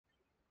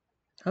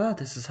Hello,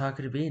 this is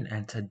Haku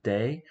and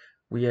today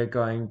we are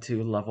going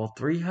to level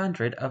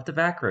 300 of the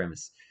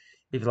backrooms.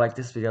 If you like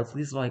this video,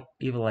 please leave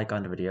a like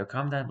on the video,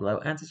 comment down below,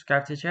 and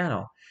subscribe to the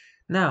channel.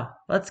 Now,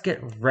 let's get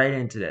right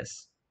into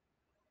this.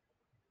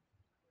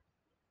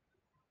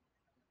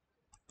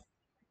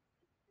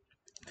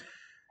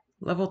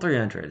 Level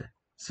 300.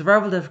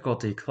 Survival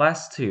difficulty,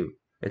 Class 2.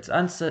 It's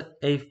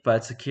unsafe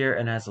but secure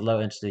and has a low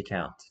entity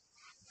count.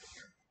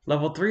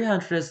 Level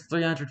 300 is the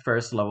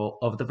 301st level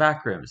of the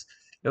backrooms.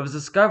 It was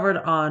discovered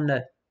on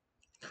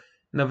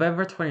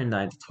November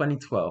 29th,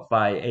 2012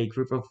 by a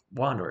group of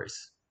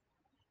wanderers.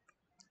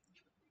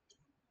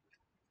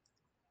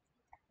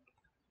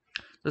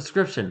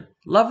 Description: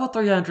 Level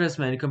 300 is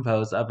mainly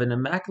composed of an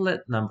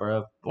immaculate number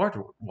of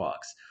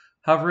boardwalks,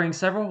 hovering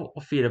several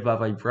feet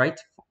above a bright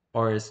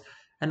forest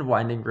and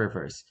winding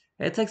rivers.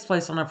 It takes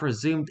place on a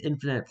presumed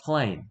infinite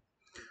plane.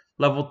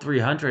 Level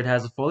 300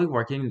 has a fully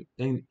working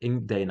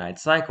day-night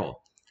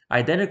cycle,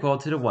 identical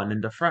to the one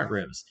in the front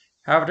rooms.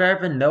 However, there have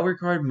been no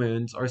recorded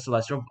moons or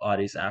celestial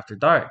bodies after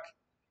dark,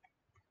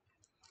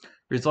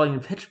 resulting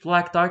in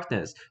pitch-black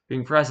darkness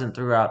being present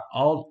throughout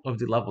all of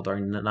the level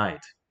during the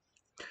night.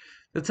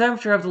 The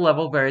temperature of the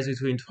level varies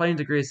between 20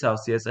 degrees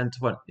Celsius and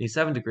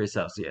 27 degrees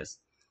Celsius,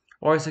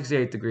 or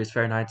 68 degrees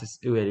Fahrenheit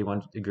to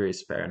 81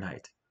 degrees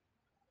Fahrenheit.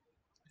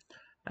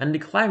 And the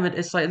climate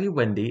is slightly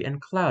windy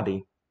and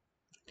cloudy.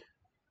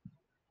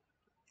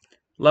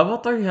 Level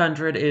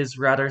 300 is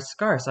rather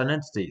scarce on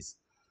entities.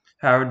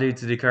 However, due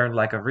to the current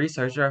lack of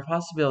research, there are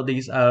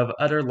possibilities of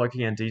other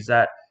lurking entities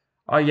that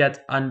are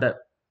yet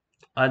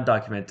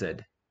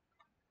undocumented.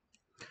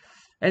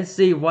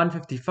 Entity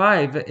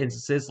 155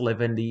 instances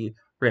live in the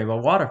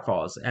Rainbow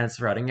Waterfalls and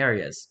surrounding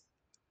areas,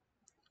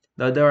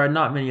 though there are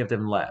not many of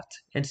them left.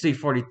 Entity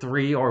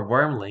 43, or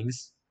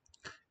wormlings,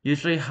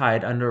 usually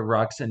hide under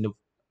rocks in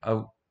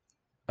the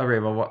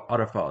Rainbow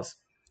Waterfalls,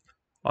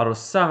 although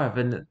some have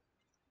been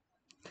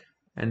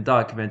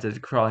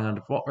documented crawling on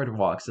the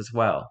boardwalks as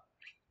well.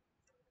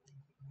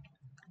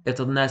 If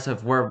the nests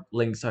of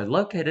wormlings are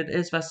located, it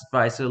is best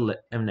advised to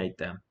eliminate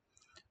them.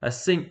 A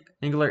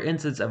singular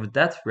instance of a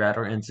death rat,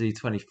 or Entity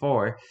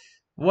 24,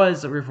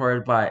 was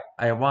reported by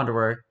a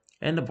wanderer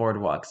in the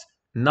boardwalks.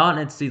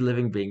 Non-entity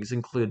living beings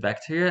include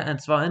bacteria and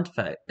small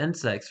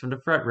insects from the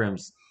front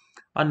rooms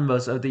on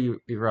most of the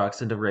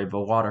rocks in the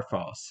Rainbow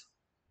Waterfalls.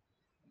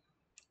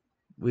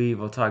 We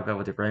will talk about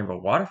what the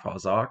Rainbow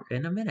Waterfalls are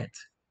in a minute.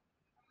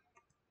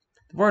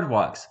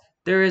 Boardwalks.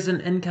 There is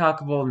an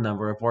incalculable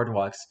number of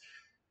boardwalks,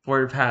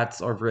 board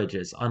paths, or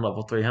bridges on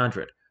level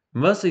 300.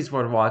 Most of these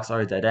boardwalks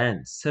are dead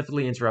ends,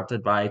 typically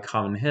interrupted by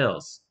common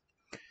hills,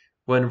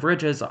 when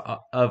bridges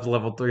of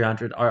level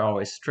 300 are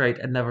always straight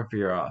and never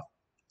veer off.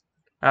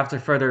 After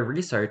further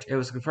research, it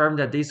was confirmed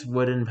that these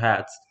wooden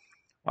paths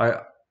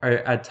are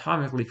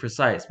atomically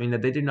precise, meaning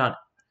that they do not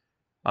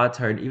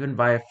turn even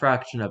by a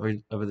fraction of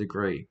a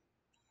degree.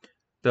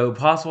 Though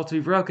possible to be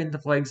broken, the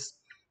planks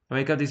that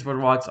make up these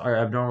boardwalks are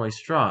abnormally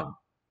strong.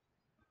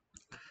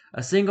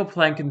 A single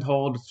plank can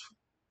hold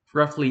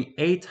roughly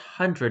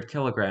 800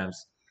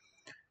 kilograms,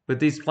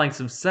 with these planks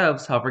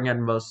themselves hovering at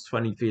most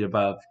 20 feet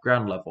above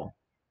ground level.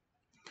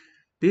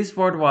 These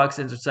boardwalks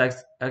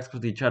intersect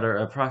with each other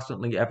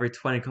approximately every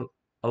 20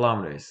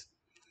 kilometers.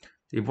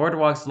 The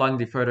boardwalks along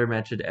the further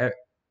mentioned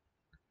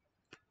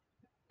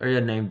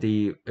area named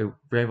the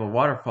Rainbow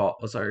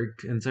Waterfalls are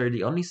considered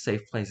the only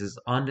safe places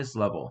on this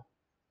level.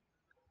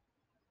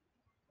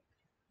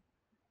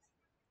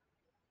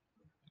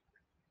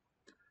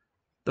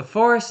 The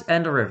forest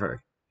and the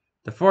river.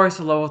 The forest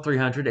at level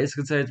 300 is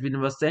considered to be the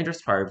most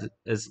dangerous part of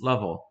this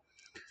level.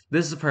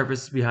 This is the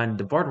purpose behind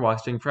the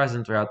boardwalks being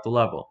present throughout the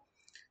level.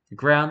 The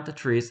ground, the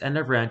trees, and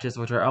their branches,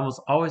 which are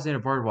almost always near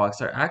the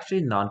boardwalks, are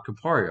actually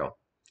non-corporeal.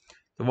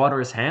 The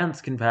wanderer's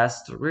hands can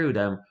pass through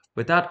them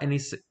without any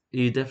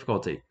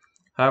difficulty.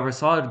 However,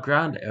 solid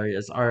ground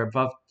areas are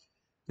above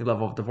the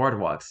level of the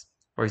boardwalks.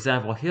 For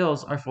example,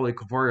 hills are fully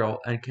corporeal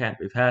and can't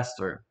be passed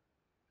through.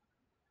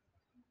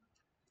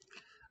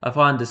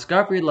 Upon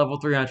discovery, level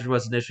 300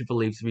 was initially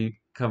believed to be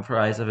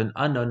comprised of an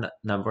unknown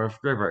number of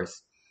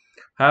rivers.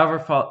 However,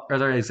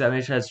 further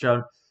examination has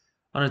shown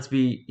on it to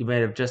be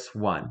made of just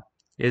one.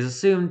 It is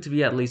assumed to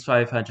be at least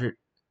 5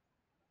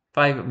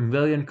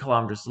 million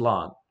kilometers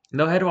long.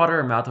 No headwater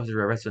or mouth of the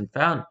river has been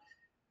found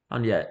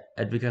on yet,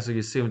 because of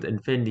the assumed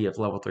infinity of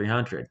level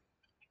 300.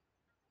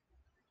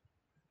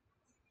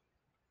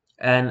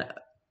 An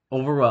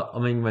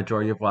overwhelming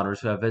majority of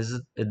wanderers who have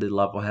visited the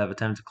level have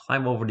attempted to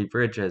climb over the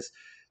bridges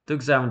to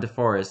examine the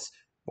forest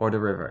or the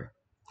river.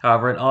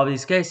 However, in all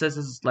these cases,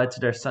 this has led to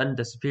their sudden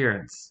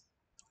disappearance.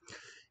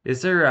 It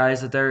is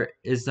theorized that there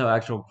is no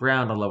actual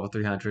ground on level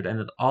 300 and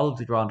that all of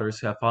the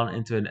wanderers have fallen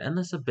into an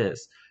endless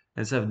abyss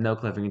instead of no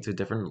clipping into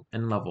different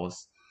end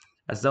levels,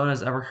 as no one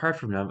has ever heard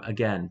from them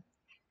again.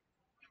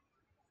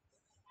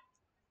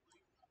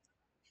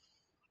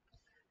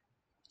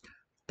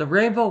 The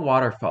Rainbow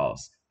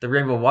Waterfalls. The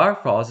Rainbow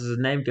Waterfalls is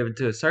a name given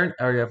to a certain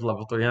area of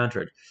level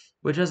 300,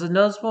 which has a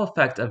noticeable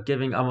effect of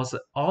giving almost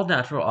all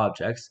natural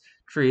objects,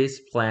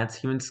 trees, plants,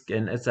 human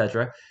skin,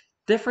 etc.,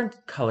 different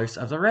colors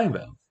of the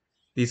rainbow.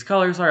 These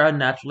colors are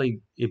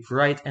unnaturally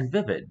bright and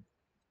vivid.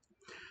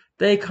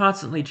 They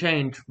constantly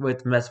change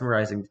with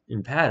mesmerizing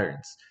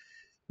patterns.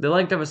 The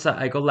length of a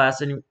cycle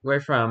lasts anywhere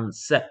from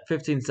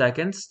 15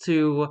 seconds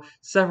to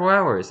several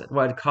hours.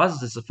 What causes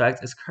this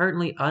effect is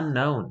currently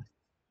unknown.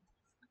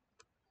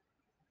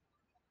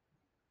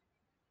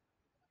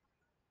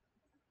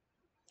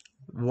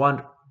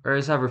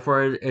 Wanderers have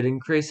reported an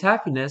increased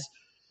happiness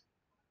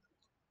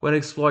when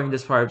exploring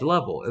this part of the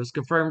level. It was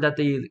confirmed that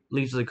the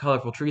leaves of the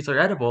colorful trees are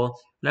edible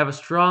and have a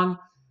strong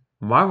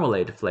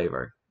marmalade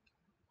flavor.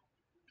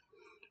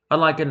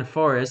 Unlike in the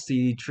forest,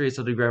 the trees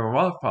of the Rainbow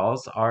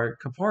Waterfalls are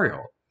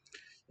corporeal.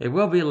 It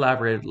will be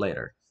elaborated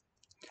later.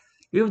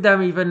 Even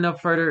them even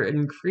further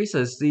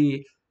increases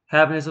the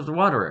happiness of the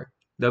wanderer.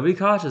 Though be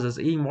cautious, as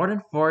eating more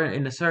than four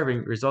in a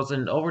serving results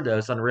in an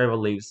overdose on rainbow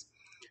leaves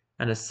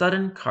and a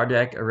sudden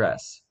cardiac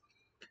arrest.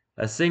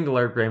 A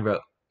singular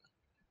rainbow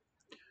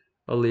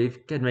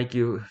leaf can make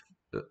you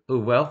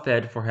well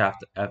fed for half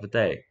a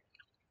day.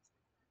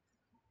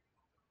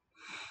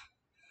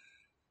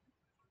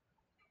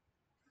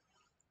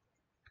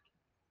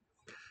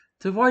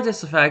 To avoid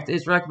this effect, it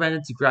is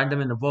recommended to grind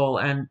them in a bowl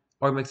and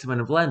or mix them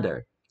in a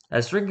blender,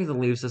 as drinking the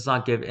leaves does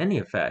not give any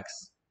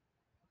effects.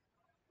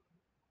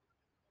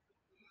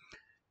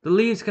 The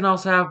leaves can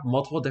also have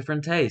multiple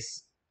different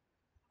tastes.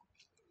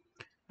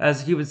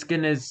 As human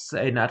skin is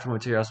a natural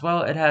material as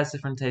well, it has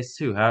different tastes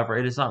too. However,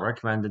 it is not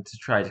recommended to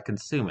try to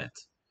consume it.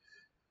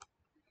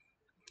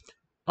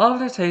 All of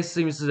their taste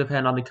seems to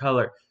depend on their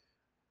color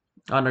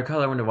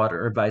when the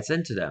water bites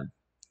into them.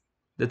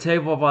 The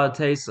table of all the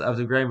tastes of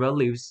the rainbow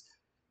leaves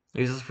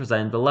is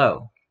presented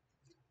below.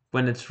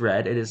 When it's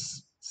red, it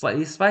is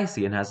slightly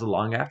spicy and has a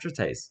long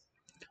aftertaste.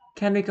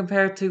 Can be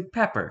compared to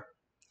pepper.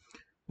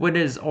 When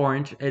it is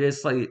orange, it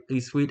is slightly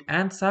sweet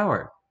and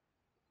sour.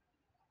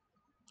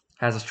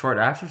 Has a short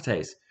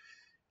aftertaste.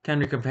 Can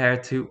be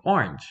compared to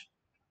orange.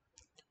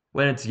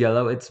 When it's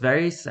yellow, it's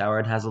very sour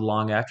and has a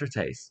long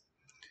aftertaste.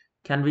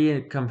 Can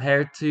be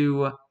compared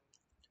to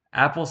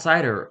apple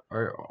cider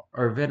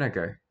or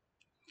vinegar.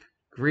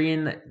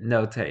 Green,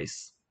 no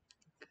taste.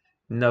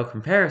 No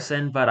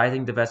comparison, but I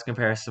think the best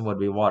comparison would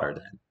be water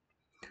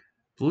then.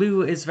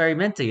 Blue is very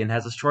minty and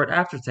has a short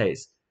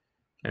aftertaste.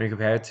 Can be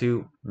compared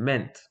to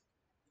mint.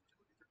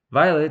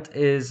 Violet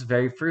is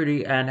very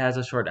fruity and has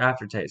a short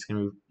aftertaste.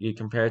 Can be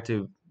compared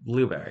to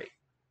blueberry.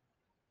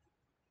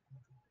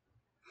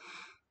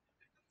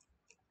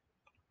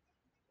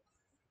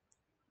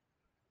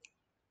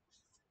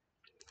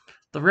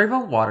 The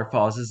Rainbow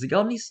Waterfalls is the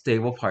only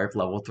stable part of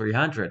level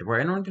 300, where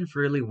anyone can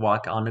freely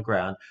walk on the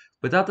ground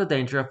without the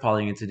danger of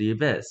falling into the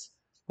abyss.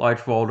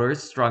 Large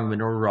boulders, strong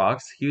mineral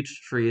rocks,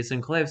 huge trees,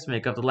 and cliffs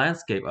make up the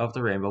landscape of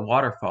the Rainbow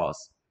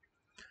Waterfalls.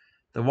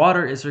 The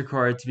water is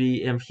recorded to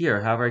be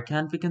impure, however it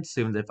can be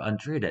consumed if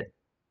untreated.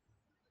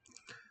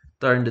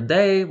 During the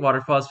day,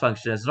 waterfalls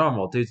function as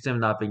normal due to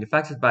them not being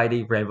affected by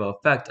the rainbow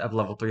effect of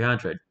level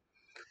 300.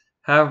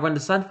 However, when the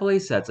sun fully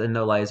sets and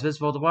no light is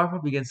visible, the waterfall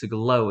begins to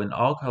glow in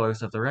all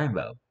colors of the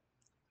rainbow,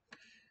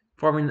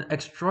 forming an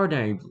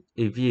extraordinary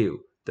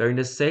view. During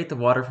this state, the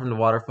water from the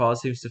waterfall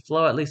seems to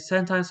flow at least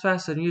 10 times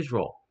faster than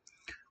usual,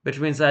 which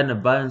means that an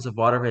abundance of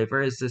water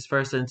vapor is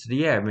dispersed into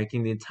the air,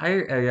 making the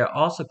entire area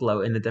also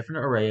glow in a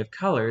different array of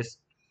colors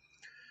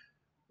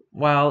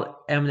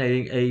while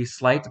emanating a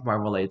slight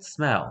marmalade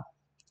smell.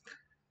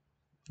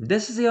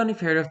 This is the only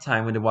period of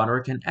time when the wanderer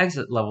can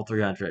exit level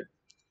 300.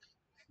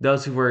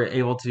 Those who were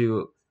able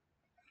to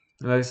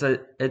say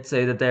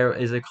that there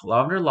is a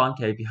kilometer-long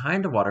cave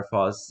behind the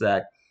waterfalls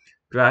that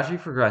gradually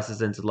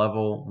progresses into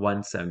level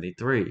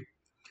 173.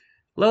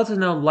 Little to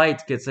no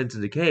light gets into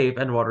the cave,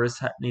 and wanderers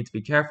need to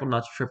be careful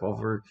not to trip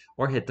over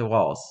or hit the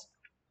walls.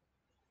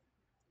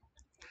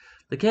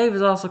 The cave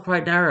is also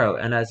quite narrow,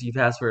 and as you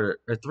pass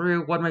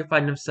through, one may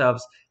find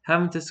themselves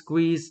having to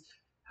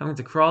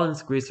crawl and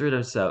squeeze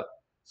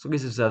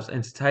themselves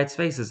into tight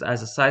spaces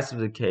as the size of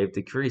the cave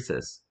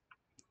decreases.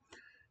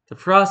 The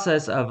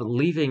process of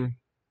leaving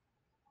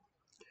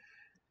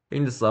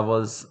in this level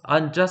is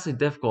unjustly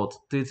difficult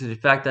due to the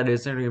fact that it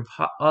is nearly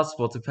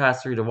impossible to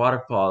pass through the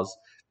waterfalls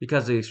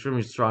because of the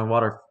extremely strong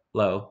water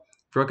flow.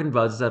 Broken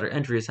bones and other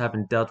injuries have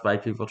been dealt by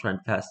people trying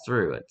to pass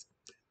through it.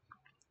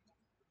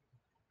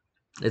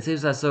 It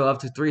seems as though up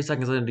to 3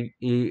 seconds into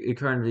the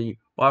current the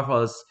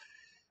waterfall is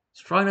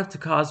strong enough to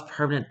cause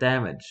permanent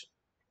damage.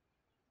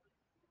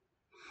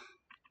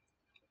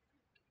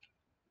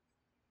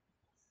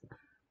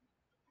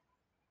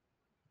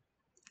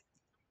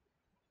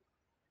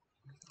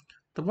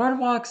 The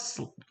boardwalks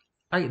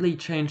slightly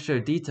change their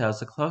details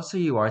the closer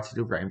you are to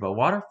the Rainbow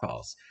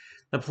Waterfalls.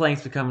 The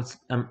planks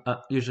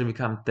usually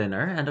become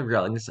thinner, and the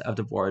railings of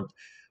the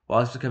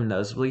boardwalks become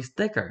noticeably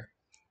thicker.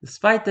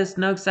 Despite this,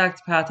 no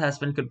exact path has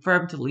been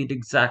confirmed to lead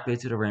exactly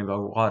to the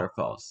Rainbow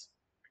Waterfalls.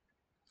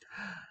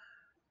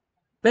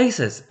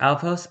 Bases,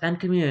 outposts, and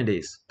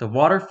communities. The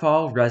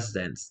Waterfall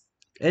Residence.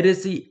 It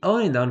is the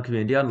only known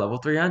community on level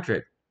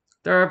 300.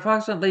 There are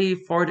approximately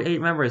 4 to 8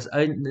 members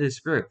in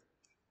this group.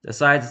 The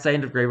science is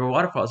saying the Rainbow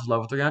Waterfalls is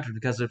level 300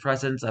 because of the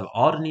presence of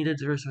all the needed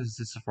resources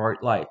to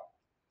support life.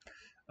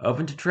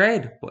 Open to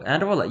trade,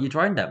 and we'll let you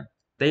join them.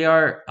 They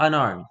are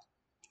unarmed.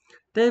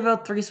 They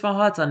built 3 small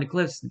huts on the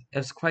cliffs.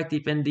 It's quite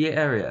deep in the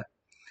area.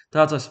 The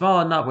huts are small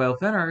and not well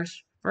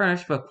furnished,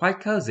 but quite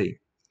cozy.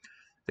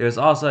 There is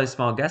also a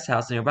small guest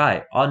house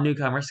nearby. All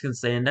newcomers can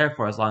stay in there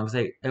for as long as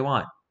they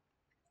want.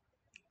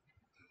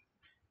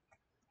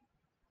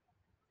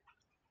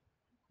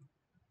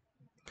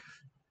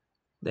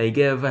 They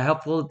give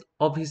helpful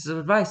old pieces of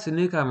advice to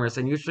newcomers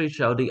and usually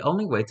show the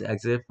only way to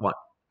exit if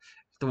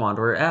the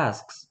wanderer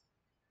asks.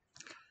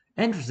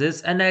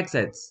 Entrances and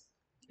exits.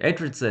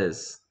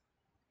 Entrances.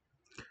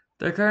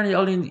 There are currently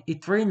only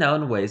 3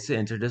 known ways to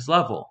enter this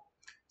level.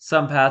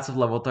 Some paths of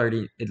level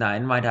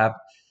 39 might have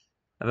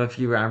a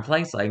few round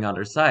planks laying on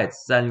their sides.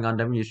 Standing on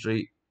them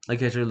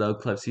occasionally low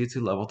clips you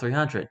to level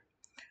 300.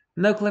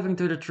 No clipping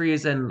through the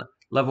trees in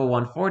level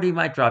 140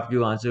 might drop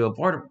you onto a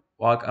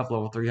boardwalk of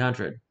level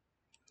 300.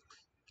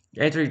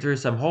 Entering through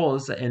some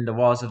holes in the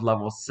walls of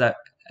level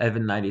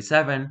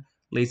 797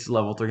 leads to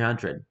level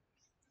 300.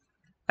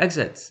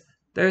 Exits.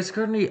 There is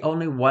currently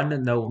only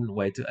one known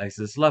way to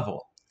exit this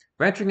level.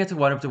 Venturing into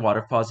one of the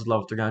waterfalls at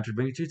level 300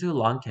 brings you to a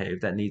long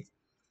cave that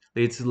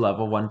leads to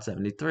level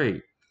 173.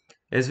 It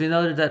has been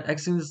noted that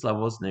exiting this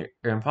level is near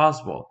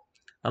impossible.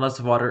 Unless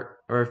the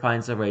wanderer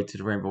finds a way to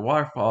the Rainbow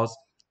Waterfalls,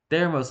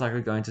 they are most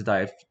likely going to die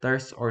of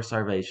thirst or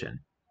starvation.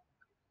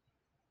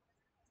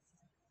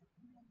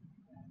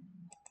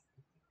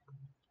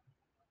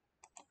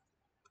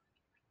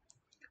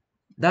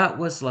 That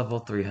was level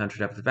 300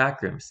 of the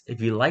Backrooms.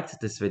 If you liked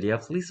this video,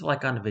 please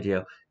like on the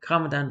video,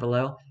 comment down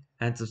below,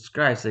 and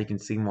subscribe so you can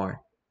see more.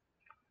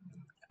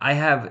 I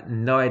have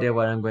no idea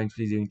what I'm going to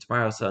be doing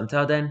tomorrow, so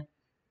until then,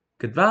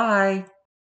 goodbye!